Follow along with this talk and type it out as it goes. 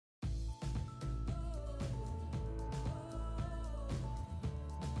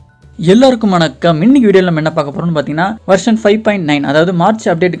எல்லாருக்கும் வணக்கம். இன்னைக்கு வீடியோவில் நம்ம என்ன பார்க்க போகிறோம்னு பார்த்தீங்கன்னா வெர்ஷன் 5.9 அதாவது மார்ச்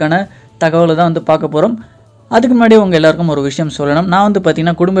அப்டேட்டுக்கான தகவலை தான் வந்து பார்க்க போகிறோம். அதுக்கு முன்னாடி உங்கள் எல்லாருக்கும் ஒரு விஷயம் சொல்லணும். நான் வந்து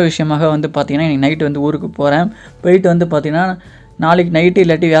பார்த்தீங்கன்னா குடும்ப விஷயமாக வந்து பார்த்தீங்கன்னா இன்றைக்கி நைட்டு வந்து ஊருக்கு போகிறேன். போயிட்டு வந்து பார்த்தீங்கன்னா நாளைக்கு நைட்டு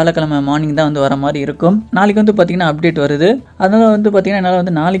இல்லாட்டி வியாழக்கிழமை மார்னிங் தான் வந்து வர மாதிரி இருக்கும். நாளைக்கு வந்து பார்த்தீங்கன்னா அப்டேட் வருது. அதனால் வந்து பார்த்தீங்கன்னா என்னால்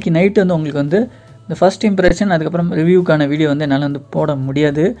வந்து நாளைக்கு நைட்டு வந்து உங்களுக்கு வந்து இந்த ஃபஸ்ட் இம்ப்ரெஷன் அதுக்கப்புறம் ரிவ்யூக்கான வீடியோ வந்து என்னால் வந்து போட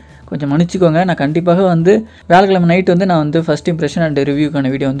முடியாது. கொஞ்சம் மன்னிச்சிக்கோங்க. நான் கண்டிப்பாக வந்து வியாழக்கிழமை நைட்டு வந்து நான் வந்து ஃபஸ்ட் இம்ப்ரெஷன் அண்ட் ரிவ்யூக்கான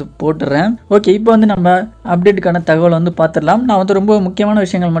வீடியோ வந்து போட்டுறேன். ஓகே, இப்போ வந்து நம்ம அப்டேட்டுக்கான தகவல் வந்து பார்த்துடலாம். நான் வந்து ரொம்ப முக்கியமான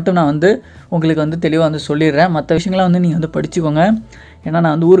விஷயங்கள் மட்டும் நான் வந்து உங்களுக்கு வந்து தெளிவாக வந்து சொல்லிடுறேன். மற்ற விஷயங்கள்லாம் வந்து நீங்கள் வந்து படிச்சுக்கோங்க. ஏன்னா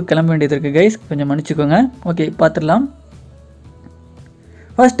நான் வந்து ஊருக்கு கிளம்ப வேண்டியது இருக்குது கைஸ், கொஞ்சம் மன்னிச்சிக்கோங்க. ஓகே, பார்த்துடலாம்.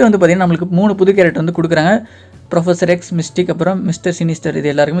 ஃபஸ்ட்டு வந்து பார்த்திங்கன்னா நம்மளுக்கு 3 புது கேரக்டர் வந்து கொடுக்குறாங்க. ப்ரொஃபஸர் எக்ஸ், மிஸ்டிக், அப்புறம் மிஸ்டர் சினிஸ்டர். இது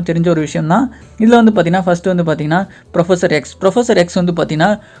எல்லாருக்குமே தெரிஞ்ச ஒரு விஷயம் தான். இதில் வந்து பார்த்திங்கன்னா ஃபஸ்ட்டு வந்து பார்த்திங்கன்னா ப்ரொஃபஸர் எக்ஸ் வந்து பார்த்திங்கன்னா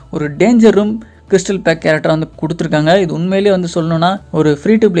ஒரு டேஞ்சர் ரூம் கிறிஸ்டல் பேக் கேரக்டராக வந்து கொடுத்துருக்காங்க. இது உண்மையிலேயே வந்து சொல்லணும்னா ஒரு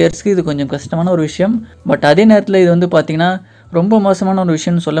ஃப்ரீ டு பிளேயர்ஸ்க்கு இது கொஞ்சம் கஷ்டமான ஒரு விஷயம். பட் அதே நேரத்தில் இது வந்து பார்த்திங்கன்னா ரொம்ப மோசமான ஒரு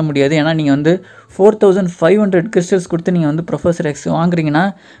விஷயம்னு சொல்ல முடியாது. ஏன்னா நீங்கள் வந்து 4500 கிறிஸ்டல்ஸ் கொடுத்து நீங்கள் வந்து ப்ரொஃபஸர் எக்ஸ் வாங்குறீங்கன்னா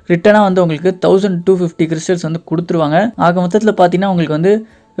ரிட்டனாக வந்து உங்களுக்கு 1250 கிறிஸ்டல்ஸ் வந்து கொடுத்துருவாங்க. ஆக மொத்தத்தில் பார்த்தீங்கன்னா உங்களுக்கு வந்து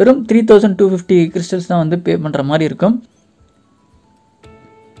வெறும் 3250 கிறிஸ்டல்ஸ் தான் வந்து பே பண்ணுற மாதிரி இருக்கும்.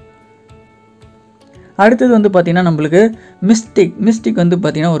 அடுத்தது வந்து பார்த்திங்கன்னா நம்மளுக்கு மிஸ்டிக் வந்து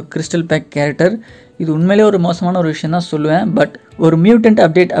பார்த்திங்கன்னா ஒரு கிறிஸ்டல் பேக் கேரக்டர். இது உண்மையிலே ஒரு மோசமான ஒரு விஷயம் தான் சொல்லுவேன். பட் ஒரு மியூட்டன்ட்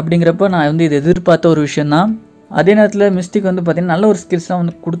அப்டேட் அப்படிங்கிறப்ப நான் வந்து இது எதிர்பார்த்த ஒரு விஷயந்தான். அதே நேரத்தில் மிஸ்டிக் வந்து பார்த்திங்கன்னா நல்ல ஒரு ஸ்கில்ஸ்லாம்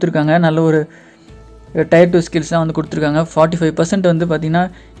வந்து கொடுத்துருக்காங்க. நல்ல ஒரு டயர் 2 ஸ்கில்ஸ்லாம் வந்து கொடுத்துருக்காங்க. 45% வந்து பார்த்திங்கன்னா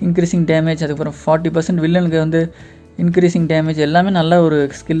இன்க்ரீசிங் டேமேஜ், அதுக்கப்புறம் 40% வில்லனுக்கு வந்து இன்க்ரீசிங் டேமேஜ், எல்லாமே நல்ல ஒரு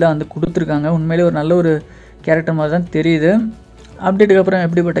ஸ்கில்லாக வந்து கொடுத்துருக்காங்க. உண்மையிலே ஒரு நல்ல ஒரு கேரக்டர் மாதிரி தான் தெரியுது. அப்டேட்டுக்கு அப்புறம்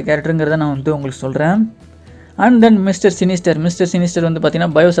எப்படிப்பட்ட கேரக்டருங்கிறத நான் வந்து உங்களுக்கு சொல்கிறேன். அண்ட் தென் மிஸ்டர் சினிஸ்டர் வந்து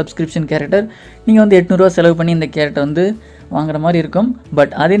பார்த்திங்கன்னா பயோ சப்ஸ்கிரிப்ஷன் கேரக்டர். நீங்கள் வந்து 800 ரூபா செலவு பண்ணி இந்த கேரக்டர் வந்து வாங்குற மாதிரி இருக்கும்.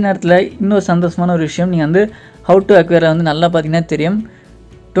 பட் அதே நேரத்தில் இன்னொரு சந்தோஷமான ஒரு விஷயம், நீங்கள் வந்து ஹவு டு அக்வேர் வந்து நல்லா பார்த்தீங்கன்னா தெரியும்.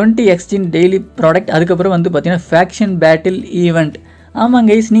 20 எக்ஸ்சேஞ்ச் டெய்லி ப்ராடக்ட், அதுக்கப்புறம் வந்து பார்த்தீங்கன்னா ஃபேக்ஷன் பேட்டில் ஈவெண்ட். ஆமாம்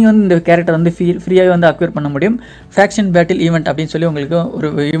கைஸ், நீங்கள் வந்து இந்த கேரக்டர் வந்து ஃப்ரீயாக வந்து அக்வேர் பண்ண முடியும். ஃபேக்ஷன் பேட்டில் ஈவெண்ட் அப்படின்னு சொல்லி உங்களுக்கு ஒரு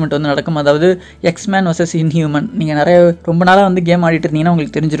ஈவெண்ட் வந்து நடக்கும். அதாவது எக்ஸ்மேன் வர்சஸ் இன்ஹியூமன். நீங்கள் நிறைய ரொம்ப நாளாக வந்து கேம் ஆடிட்டு இருந்தீங்கன்னா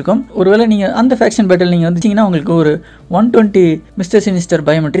உங்களுக்கு தெரிஞ்சிருக்கும். ஒருவேளை நீங்கள் அந்த ஃபேக்ஷன் பேட்டில் நீங்கள் வந்துச்சிங்கன்னா உங்களுக்கு ஒரு 120 மிஸ்டர் சினிஸ்டர்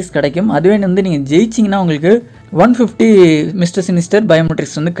பயோமெட்ரிக்ஸ் கிடைக்கும். அதுவே வந்து நீங்கள் ஜெயிச்சிங்கன்னா உங்களுக்கு 150 மிஸ்டர் சினிஸ்டர்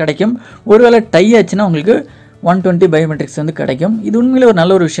பயோமெட்ரிக்ஸ் வந்து கிடைக்கும். ஒருவேளை டை ஆச்சுன்னா உங்களுக்கு 120 பயோமெட்ரிக்ஸ் வந்து கிடைக்கும். இது உண்மையிலே ஒரு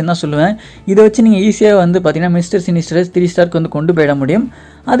நல்ல ஒரு விஷயம் தான் சொல்லுவேன். இதை வச்சு நீங்கள் ஈஸியாக வந்து பார்த்தீங்கன்னா மிஸ்டர் சினிஸ்டர் 3 ஸ்டாருக்கு வந்து கொண்டு போயிட முடியும்.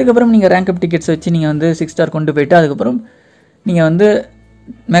 அதுக்கப்புறம் நீங்கள் ரேங்க் அப் டிக்கெட்ஸ் வச்சு நீங்கள் வந்து 6 ஸ்டார் கொண்டு போயிட்டு அதுக்கப்புறம் நீங்கள் வந்து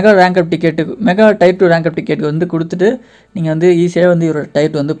mega type 2 rank up ticket வந்து கொடுத்துட்டு நீங்கள் வந்து ஈஸியாக வந்து ஒரு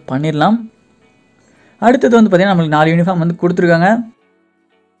டைப் வந்து பண்ணிடலாம். அடுத்தது வந்து பார்த்தீங்கன்னா நம்மளுக்கு 4 யூனிஃபார்ம் வந்து கொடுத்துருக்காங்க.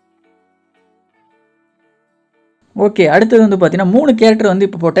 ஓகே, அடுத்தது வந்து பார்த்தீங்கன்னா 3 கேரக்டர் வந்து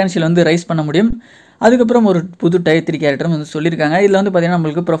இப்போ பொட்டன்ஷியல் வந்து ரைஸ் பண்ண முடியும். அதுக்கப்புறம் ஒரு புது டயர் 3 கேரக்டரும் வந்து சொல்லியிருக்காங்க. இதில் வந்து பார்த்தீங்கன்னா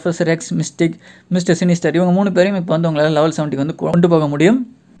நம்மளுக்கு professor X, mystic, mister sinister இவங்க 3 பேரையும் இப்போ வந்து உங்களால் லெவல் 70 வந்து கொண்டு போக முடியும்.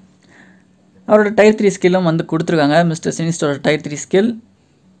 அவரோட டயர் 3 ஸ்கில்லும் வந்து கொடுத்துருக்காங்க. மிஸ்டர் சினிஸ்டரோட டயர் 3 ஸ்கில்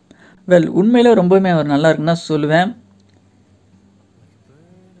உண்மையிலே ரொம்பவுமே அவர் நல்லா இருக்குன்னு தான் சொல்லுவேன்.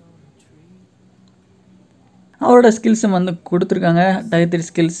 அவரோட ஸ்கில்ஸும் வந்து கொடுத்துருக்காங்க. டயர் 3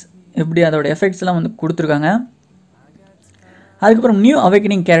 ஸ்கில்ஸ் எப்படி அதோட எஃபெக்ட்ஸ்லாம் வந்து கொடுத்துருக்காங்க. அதுக்கப்புறம் நியூ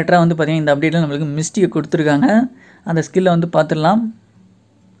அவேக்கனிங் கேரக்டராக வந்து பார்த்திங்கன்னா இந்த அப்டேட்டில் நம்மளுக்கு மிஸ்டிக்கை கொடுத்துருக்காங்க. அந்த ஸ்கில்லை வந்து பார்த்துடலாம்.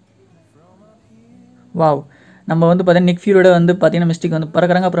 வாவ், நம்ம வந்து பார்த்திங்கன்னா நிக் ஃபியூரியோட வந்து பார்த்திங்கன்னா மிஸ்டிக் வந்து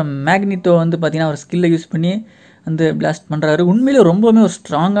பறக்கிறாங்க. அப்புறம் மேக்னிட்டோ வந்து பார்த்திங்கன்னா ஒரு ஸ்கில்லை யூஸ் பண்ணி வந்து பிளாஸ்ட் பண்ணுறாரு. உண்மையிலே ரொம்பவுமே ஒரு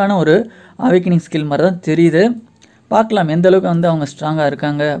ஸ்ட்ராங்கான ஒரு அவேக்கனிங் ஸ்கில் மாதிரி தான் தெரியுது. பார்க்கலாம் எந்த அளவுக்கு வந்து அவங்க ஸ்ட்ராங்காக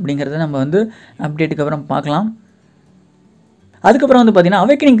இருக்காங்க அப்படிங்கிறத நம்ம வந்து அப்டேட்டுக்கு அப்புறம் பார்க்கலாம். அதுக்கப்புறம் வந்து பார்த்திங்கன்னா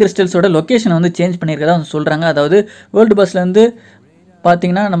அவேக்கனிங் கிறிஸ்டல்ஸோட லொக்கேஷனை வந்து சேஞ்ச் பண்ணியிருக்கதா வந்து சொல்கிறாங்க. அதாவது வேர்ல்டு பஸ்லேருந்து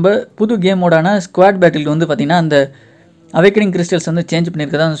பார்த்திங்கன்னா நம்ம புது கேமோடான ஸ்குவாட் பேட்டிலுக்கு வந்து பார்த்திங்கன்னா அந்த அவேக்கனிங் கிறிஸ்டல்ஸ் வந்து சேஞ்ச்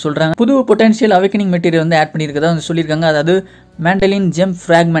பண்ணியிருக்கதா வந்து சொல்கிறாங்க. புது பொட்டன்ஷியல் அவேக்கனிங் மெட்டீரியல் வந்து ஆட் பண்ணியிருக்கதா வந்து சொல்லியிருக்காங்க. அதாவது மேண்டலின் ஜெம்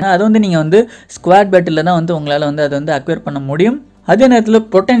ஃப்ராக்மெண்ட். அது வந்து நீங்கள் வந்து ஸ்குவாட் பேட்டிலில் தான் வந்து உங்களால் வந்து அதை வந்து அக்வேர் பண்ண முடியும். அதே நேரத்தில்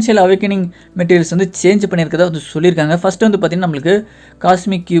பொட்டன்ஷியல் அவேக்கனிங் மெட்டீரியல்ஸ் வந்து சேஞ்ச் பண்ணியிருக்கதா வந்து சொல்லியிருக்காங்க. ஃபஸ்ட்டு வந்து பார்த்திங்கன்னா நம்மளுக்கு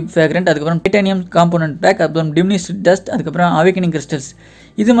காஸ்மிக் கியூப் ஃப்ராக்ரண்ட், அதுக்கப்புறம் டைட்டானியம் காம்போனன்ட் பேக், அப்புறம் டிம்னிஸ்ட் டஸ்ட், அதுக்கப்புறம் அவேக்கனிங் கிறிஸ்டல்ஸ்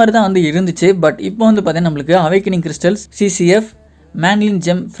இது மாதிரி தான் வந்து இருந்துச்சு. பட் இப்போ வந்து பார்த்திங்கன்னா நம்மளுக்கு awakening crystals, CCF, mandolin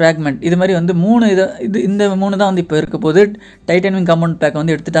GeM fragment இது மாதிரி வந்து இந்த 3 தான் வந்து இப்போ இருக்க போது. டைட்டானியம் காம்பவுண்ட் பேக்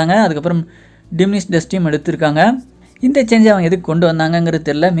வந்து எடுத்துட்டாங்க. அதுக்கப்புறம் டிம்னிஸ்ட் டஸ்ட்டையும் எடுத்திருக்காங்க. இந்த சேஞ்சை அவங்க எதுக்கு கொண்டு வந்தாங்கங்கிறது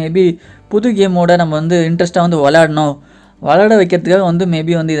தெரியல. மேபி புது கேமோட நம்ம வந்து இன்ட்ரெஸ்ட்டாக வந்து விளையாட வைக்கிறதுக்காக வந்து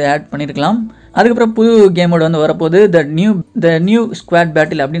மேபி வந்து இதை ஆட் பண்ணியிருக்கலாம். அதுக்கப்புறம் புது கேமோடு வந்து வரப்போகுது த நியூ ஸ்குவாட்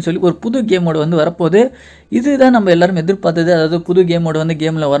பேட்டில் அப்படின்னு சொல்லி ஒரு புது கேமோடு வந்து வரப்போகுது. இதுதான் நம்ம எல்லாரும் எதிர்பார்த்தது. அதாவது புது கேமோடு வந்து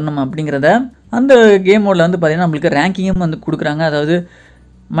கேமில் வரணும் அப்படிங்கிறத. அந்த கேமோடில் வந்து பார்த்திங்கன்னா நம்மளுக்கு ரேங்கிங்கும் வந்து கொடுக்குறாங்க. அதாவது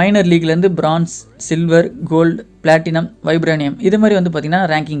minor லீக்லேருந்து France, silver, gold, platinum, வைப்ரானியம் இது மாதிரி வந்து பார்த்திங்கன்னா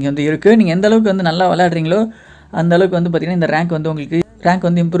ரேங்கிங் வந்து இருக்குது. நீங்கள் எந்த அளவுக்கு வந்து நல்லா விளையாடுறீங்களோ அந்த அளவுக்கு வந்து பார்த்திங்கன்னா இந்த ரேங்க் வந்து உங்களுக்கு ரேங்க்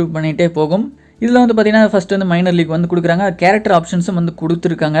வந்து இம்ப்ரூவ் பண்ணிகிட்டே போகும். இதில் வந்து பார்த்திங்கன்னா ஃபஸ்ட்டு வந்து மைனர் லீக் வந்து கொடுக்குறாங்க. கேரக்டர் ஆப்ஷன்ஸும் வந்து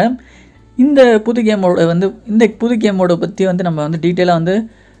கொடுத்துருக்காங்க. இந்த புது கேமோட பற்றி வந்து நம்ம வந்து டீட்டெயிலாக வந்து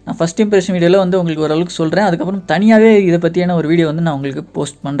நான் ஃபஸ்ட் இம்ப்ரெஷன் வீடியோவில் வந்து உங்களுக்கு ஓரளவுக்கு சொல்கிறேன். அதுக்கப்புறம் தனியாகவே இதை பற்றியான ஒரு வீடியோ வந்து நான் உங்களுக்கு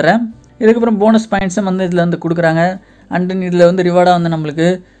போஸ்ட் பண்ணுறேன். இதுக்கப்புறம் போனஸ் பாயிண்ட்ஸும் வந்து இதில் வந்து கொடுக்குறாங்க. அண்ட் தென் இதில் வந்து ரிவார்டாக வந்து நம்மளுக்கு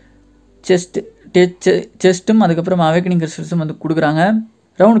செஸ்ட்டும் அதுக்கப்புறம் அவேக்கனிங் கிறிஸ்டல்ஸும் வந்து கொடுக்குறாங்க.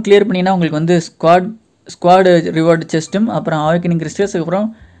 ரவுண்ட் கிளியர் பண்ணிங்கன்னா உங்களுக்கு வந்து ஸ்குவாடு ரிவார்டு செஸ்ட்டும் அப்புறம் அவேக்கனிங் கிறிஸ்டல்ஸ், அதுக்கப்புறம்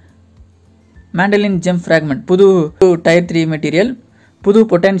மேண்டலின் ஜெம் ஃப்ராக்மெண்ட், புது டயர் 3 மெட்டீரியல், புது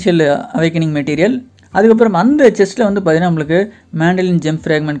பொட்டன்ஷியல் அவேக்கனிங் மெட்டீரியல், அதுக்கப்புறம் அந்த செஸ்ட்டில் வந்து பார்த்திங்கன்னா நம்மளுக்கு மேண்டலின் ஜெம்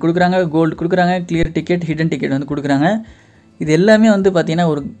ஃப்ராக்மெண்ட் கொடுக்குறாங்க, கோல்டு கொடுக்குறாங்க, கிளியர் டிக்கெட், ஹிடன் டிக்கெட் வந்து கொடுக்குறாங்க. இது எல்லாமே வந்து பார்த்திங்கன்னா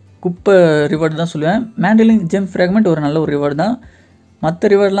ஒரு குப்பை ரிவார்டு தான் சொல்லுவேன். மேண்டலின் ஜெம் ஃப்ராக்மெண்ட் ஒரு நல்ல ஒரு ரிவார்டு தான். மற்ற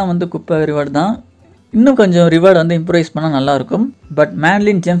ரிவார்டெலாம் வந்து குப்பை ரிவார்டு தான். இன்னும் கொஞ்சம் ரிவார்டு வந்து இம்ப்ரூவைஸ் பண்ணால் நல்லாயிருக்கும். பட்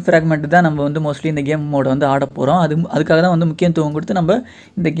மேண்டலின் ஜெம் ஃப்ராக்மெண்ட் தான் நம்ம வந்து மோஸ்ட்லி இந்த கேம் மோடு வந்து ஆட போகிறோம். அதுக்காக தான் வந்து முக்கியத்துவம் கொடுத்து நம்ம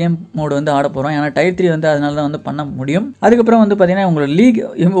இந்த கேம் மோடு வந்து ஆட போகிறோம். ஏன்னா டயர் 3 வந்து அதனால தான் வந்து பண்ண முடியும். அதுக்கப்புறம் வந்து பார்த்திங்கன்னா உங்களோட லீக்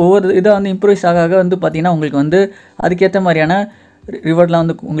ஒவ்வொரு இதாக வந்து இம்ப்ரூவைஸ் ஆக வந்து பார்த்திங்கன்னா உங்களுக்கு வந்து அதுக்கேற்ற மாதிரியான ரிவார்ட்லாம்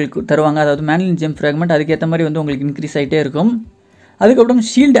வந்து உங்களுக்கு தருவாங்க. அதாவது மேண்டலின் ஜெம் ஃப்ராக்மெண்ட் அதுக்கேற்ற மாதிரி வந்து உங்களுக்கு இன்க்ரீஸ் ஆகிட்டே இருக்கும். அதுக்கப்புறம்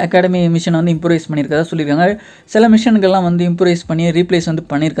ஷீல்டு அகாடமி மிஷன் வந்து இம்ப்ரூவைஸ் பண்ணியிருக்கதா சொல்லியிருக்காங்க. சில மிஷன்கள்லாம் வந்து இம்ப்ரூவைஸ் பண்ணி ரீப்ளேஸ் வந்து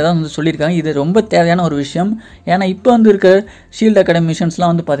பண்ணியிருக்கதா வந்து சொல்லியிருக்காங்க. இது ரொம்ப தேவையான ஒரு விஷயம். ஏன்னா இப்போ வந்து இருக்க ஷீல்டு அகாடமி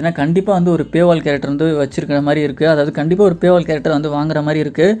மிஷன்ஸ்லாம் வந்து பார்த்திங்கன்னா கண்டிப்பாக வந்து ஒரு பேவால் கேரக்டர் வந்து வச்சிருக்கிற மாதிரி இருக்குது. அதாவது கண்டிப்பாக ஒரு பேவால் கேரக்டர் வந்து வாங்குற மாதிரி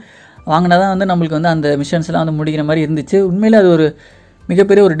இருக்குது. வாங்கினா தான் வந்து நம்மளுக்கு வந்து அந்த மிஷன்ஸ்லாம் வந்து முடிக்கிற மாதிரி இருந்துச்சு. உண்மையிலே அது ஒரு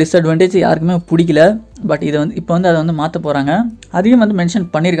மிகப்பெரிய ஒரு டிஸ்அட்வான்டேஜ், யாருக்குமே பிடிக்கல. பட் இதை வந்து இப்போ வந்து அதை வந்து மாற்ற போகிறாங்க. அதையும் வந்து மென்ஷன்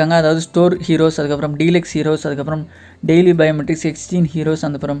பண்ணியிருக்காங்க. அதாவது ஸ்டோர் ஹீரோஸ், அதுக்கப்புறம் டீலக்ஸ் ஹீரோஸ், அதுக்கப்புறம் டெய்லி பயோமெட்ரிக்ஸ், எக்ஸ்சேஞ்ச் ஹீரோஸ்,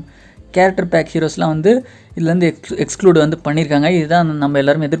 அதுக்கப்புறம் கேரக்டர் பேக் ஹீரோஸ்லாம் வந்து இதுலேருந்து எக்ஸ்க்ளூட் வந்து பண்ணியிருக்காங்க. இதுதான் நம்ம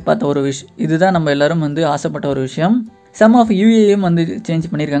எல்லோரும் எதிர்பார்த்த ஒரு விஷயம். இதுதான் நம்ம எல்லோரும் வந்து ஆசைப்பட்ட ஒரு விஷயம். சம் ஆஃப் யூஏயும் வந்து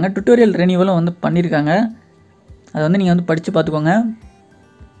சேஞ்ச் பண்ணியிருக்காங்க. டுட்டோரியல் ரெனியூவலும் வந்து பண்ணியிருக்காங்க. அதை வந்து நீங்கள் வந்து படித்து பார்த்துக்கோங்க.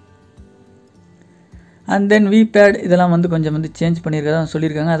 அண்ட் தென் V5 இதெல்லாம் வந்து கொஞ்சம் வந்து சேஞ்ச் பண்ணியிருக்கதா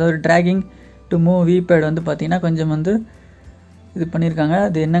சொல்லியிருக்காங்க. அதாவது ட்ராகிங் டு மூவ் V5 வந்து பார்த்திங்கன்னா கொஞ்சம் வந்து இது பண்ணியிருக்காங்க.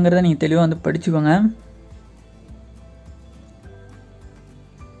 அது என்னங்கிறத நீங்கள் தெளிவாக வந்து படிச்சுக்கோங்க.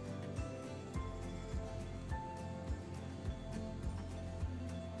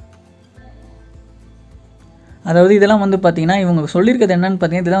 அதாவது இதெல்லாம் வந்து பார்த்திங்கன்னா இவங்க சொல்லியிருக்கிறது என்னென்னு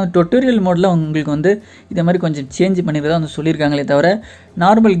பார்த்தீங்கன்னா இதெல்லாம் டுட்டோரியல் மோடில் உங்களுக்கு வந்து இதே மாதிரி கொஞ்சம் சேஞ்ச் பண்ணியிருக்கதா வந்து சொல்லியிருக்காங்களே தவிர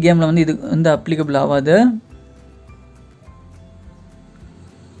நார்மல் கேமில் வந்து இது வந்து அப்ளிகபிள் ஆகாது.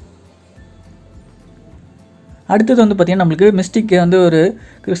 அடுத்தது வந்து பார்த்திங்கன்னா நம்மளுக்கு மிஸ்டிக் வந்து ஒரு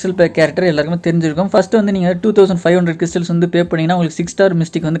கிறிஸ்டல் பேக் கேரக்டர் எல்லாருக்குமே தெரிஞ்சிருக்கும். ஃபஸ்ட்டு வந்து நீங்கள் 2500 கிறிஸ்டல்ஸ் வந்து பே பண்ணிங்கன்னா உங்களுக்கு 6 ஸ்டார்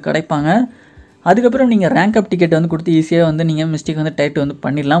மிஸ்டிக் வந்து கிடைப்பாங்க. அதுக்கப்புறம் நீங்கள் ரேங்க் அப் டிக்கெட் வந்து கொடுத்து ஈஸியாக வந்து நீங்கள் மிஸ்டிக் வந்து டைட் வந்து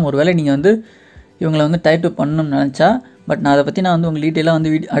பண்ணிடலாம். ஒருவேளை நீங்கள் வந்து இவங்களை வந்து டைப் பண்ணணும்னு நினச்சா. பட் நான் அதை பற்றி நான் வந்து உங்களுக்கு டீட்டெயிலாக வந்து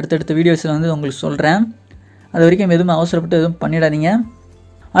அடுத்தடுத்த வீடியோஸில் வந்து உங்களுக்கு சொல்கிறேன். அது வரைக்கும் எதுவும் அவசரப்பட்டு எதுவும் பண்ணிடாதீங்க.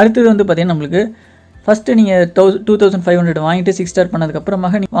 அடுத்தது வந்து பார்த்திங்கன்னா நம்மளுக்கு ஃபஸ்ட்டு நீங்கள் 2500 வாங்கிட்டு 6 ஸ்டார்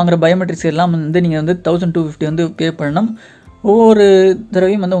பண்ணதுக்கப்புறமாக நீங்கள் வாங்குகிற பயோமெட்ரிக்ஸ் எல்லாம் வந்து நீங்கள் வந்து 1250 வந்து பே பண்ணணும். ஒவ்வொரு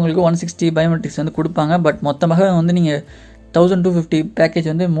தடவையும் வந்து உங்களுக்கு 160 பயோமெட்ரிக்ஸ் வந்து கொடுப்பாங்க. பட் மொத்தமாக வந்து நீங்கள் 1250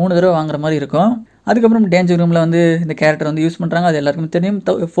 பேக்கேஜ் வந்து 3 தடவை வாங்குற மாதிரி இருக்கும். அதுக்கப்புறம் டேஞ்சர் ரூமில் வந்து இந்த கேரக்டர் வந்து யூஸ் பண்ணுறாங்க. அது எல்லாருக்குமே தெரியும்.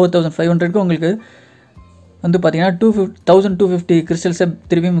 4500க்கு உங்களுக்கு வந்து பார்த்திங்கன்னா 1250 கிறிஸ்டல்ஸை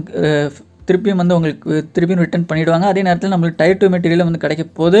திருப்பியும் வந்து உங்களுக்கு திருப்பியும் ரிட்டர்ன் பண்ணிவிடுவாங்க. அதே நேரத்தில் நம்மளுக்கு டயர் 2 மெட்டீரியல் வந்து கிடைக்க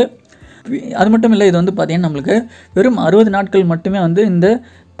போகுது. அது மட்டும் இல்லை, இது வந்து பார்த்திங்கன்னா நம்மளுக்கு வெறும் 60 நாட்கள் மட்டுமே வந்து இந்த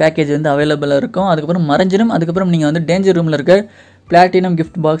பேக்கேஜ் வந்து அவைலபிளாக இருக்கும். அதுக்கப்புறம் மறைஞ்சிடும். அதுக்கப்புறம் நீங்கள் வந்து டேஞ்சர் ரூமில் இருக்க பிளாட்டினம்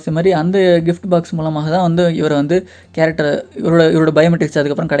கிஃப்ட் பாக்ஸ் மாதிரி அந்த கிஃப்ட் பாக்ஸ் மூலமாக தான் வந்து இவரை வந்து கேரக்டர் இவரோட பயோமெட்ரிக்ஸ்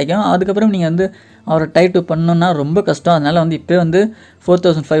அதுக்கப்புறம் கிடைக்கும். அதுக்கப்புறம் நீங்கள் வந்து அவரை டைப் பண்ணணுன்னா ரொம்ப கஷ்டம். அதனால் வந்து இப்போ வந்து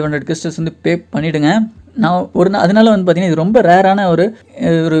 4500 கிறிஸ்டல்ஸ் வந்து பே பண்ணிவிடுங்க. அதனால வந்து பார்த்திங்கன்னா இது ரொம்ப ரேரான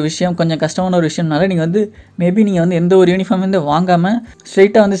ஒரு விஷயம், கொஞ்சம் கஷ்டமான ஒரு விஷயம்னால நீங்கள் வந்து மேபி நீங்கள் வந்து எந்த ஒரு யூனிஃபார்ம் வந்து வாங்காமல்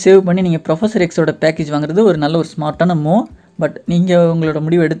ஸ்ட்ரைட்டாக வந்து சேவ் பண்ணி நீங்கள் ப்ரொஃபஸர் எக்ஸோட பேக்கேஜ் வாங்குறது ஒரு நல்ல ஒரு ஸ்மார்ட்டான மூவ். பட் நீங்கள் உங்களோட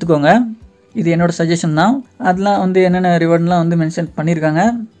முடிவு எடுத்துக்கோங்க. இது என்னோடய சஜஷன் தான். அதெல்லாம் வந்து என்னென்ன ரிவார்ட்லாம் வந்து மென்ஷன் பண்ணியிருக்காங்க.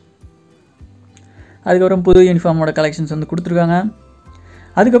 அதுக்கப்புறம் புது யூனிஃபார்மோட கலெக்ஷன்ஸ் வந்து கொடுத்துருக்காங்க.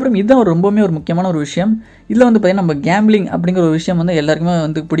 அதுக்கப்புறம் இதுதான் ரொம்பவுமே ஒரு முக்கியமான ஒரு விஷயம். இதில் வந்து பார்த்திங்கன்னா நம்ம கேம்பிளிங் அப்படிங்கிற ஒரு விஷயம் வந்து எல்லாருக்குமே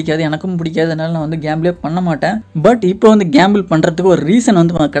வந்து பிடிக்காது, எனக்கும் பிடிக்காது. அதனால நான் வந்து கேம்பிளே பண்ண மாட்டேன். பட் இப்போ வந்து கேம்பிள் பண்ணுறதுக்கு ஒரு ரீசன்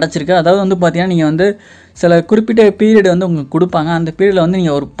வந்து கிடச்சிருக்கு. அதாவது வந்து பார்த்திங்கன்னா நீங்கள் வந்து சில குறிப்பிட்ட பீரியட் வந்து உங்களுக்கு கொடுப்பாங்க. அந்த பீரியடில் வந்து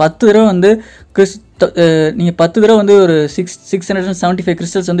நீங்கள் ஒரு 10 தடவை வந்து நீங்கள் 10 தடவை வந்து ஒரு 675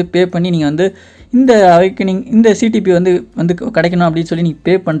 கிறிஸ்டல்ஸ் வந்து பே பண்ணி நீங்கள் வந்து இந்த அவைக்கனிங் இந்த சிடிபி வந்து கிடைக்கணும் அப்படின்னு சொல்லி நீங்கள்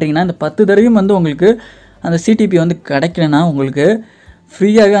பே பண்ணுறீங்கன்னா இந்த 10 தடவையும் வந்து உங்களுக்கு அந்த சிடிபி வந்து கிடைக்கலன்னா உங்களுக்கு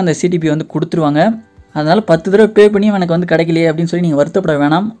ஃப்ரீயாகவே அந்த சிடிபி வந்து கொடுத்துருவாங்க. அதனால் 10 தடவை பே பண்ணி எனக்கு வந்து கிடைக்கலையே அப்படின்னு சொல்லி நீங்கள் வருத்தப்பட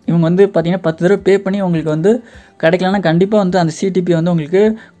வேணாம். இவங்க வந்து பார்த்தீங்கன்னா 10 தடவை பே பண்ணி உங்களுக்கு வந்து கிடைக்கலன்னா கண்டிப்பாக வந்து அந்த சிடிபி வந்து உங்களுக்கு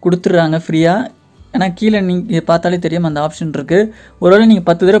கொடுத்துட்றாங்க ஃப்ரீயாக. ஏன்னா கீழே நீங்கள் பார்த்தாலே தெரியும் அந்த ஆப்ஷன் இருக்குது. ஒருவேளை நீங்கள்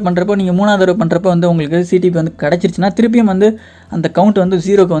 10 தடவை பண்ணுறப்போ நீங்கள் 3ஆவது தடவை பண்ணுறப்போ வந்து உங்களுக்கு சிடிபி வந்து கிடச்சிருச்சுன்னா திருப்பியும் வந்து அந்த கவுண்ட் வந்து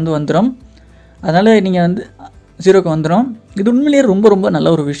 0க்கு வந்து வந்துடும். அதனால் நீங்கள் வந்து 0க்கு வந்துடும். இது உண்மையிலேயே ரொம்ப ரொம்ப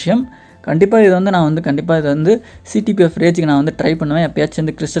நல்ல ஒரு விஷயம். கண்டிப்பாக இது வந்து நான் வந்து கண்டிப்பாக இது வந்து சிடிபிஎஃப் ரேஜுக்கு நான் வந்து ட்ரை பண்ணுவேன். எப்பயாச்சும்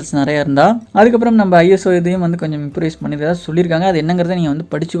வந்து கிறிஸ்டல்ஸ் நிறையா இருந்தால். அதுக்கப்புறம் நம்ம ஐஎஸ்ஓ இதையும் வந்து கொஞ்சம் இம்ப்ரூவைஸ் பண்ணிதான் சொல்லியிருக்காங்க. அது என்னங்கிறத நீங்கள் வந்து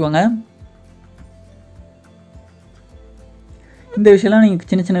படிச்சுக்கோங்க. இந்த விஷயம்லாம் நீங்கள்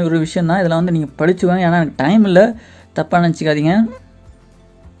சின்ன சின்ன ஒரு விஷயம் தான். இதெல்லாம் வந்து நீங்கள் படிச்சுக்கோங்க. ஏன்னா எனக்கு டைம் இல்லை, தப்பாக நினச்சிக்காதீங்க.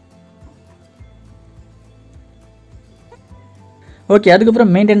 ஓகே,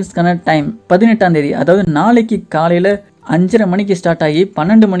 அதுக்கப்புறம் மெயின்டெனன்ஸ்க்கான டைம் 18ஆம் தேதி, அதாவது நாளைக்கு காலையில் 5:30 மணிக்கு ஸ்டார்ட் ஆகி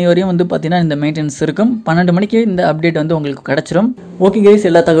 12 மணி வரையும் வந்து பார்த்தீங்கன்னா இந்த மெயின்டெனன்ஸ் இருக்கும். 12 மணிக்கு இந்த அப்டேட் வந்து உங்களுக்கு கிடச்சிரும். ஓகே கைஸ்,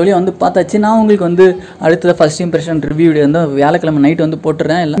 எல்லா தகவலையும் வந்து பார்த்தாச்சு. நான் உங்களுக்கு வந்து அடுத்த ஃபர்ஸ்ட் இம்ப்ரெஷன் ரிவ்யூ வீடியோ வந்து வியாழக்கிழமை நைட் வந்து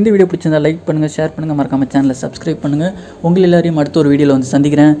போட்டுறேன். இந்த வீடியோ பிடிச்சிருந்தா லைக் பண்ணுங்கள், ஷேர் பண்ணுங்கள், மறக்காம சேனலை சப்ஸ்கிரைப் பண்ணுங்கள். உங்கள் எல்லாரையும் அடுத்த ஒரு வீடியோவில் வந்து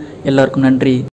சந்திக்கிறேன். எல்லாருக்கும் நன்றி.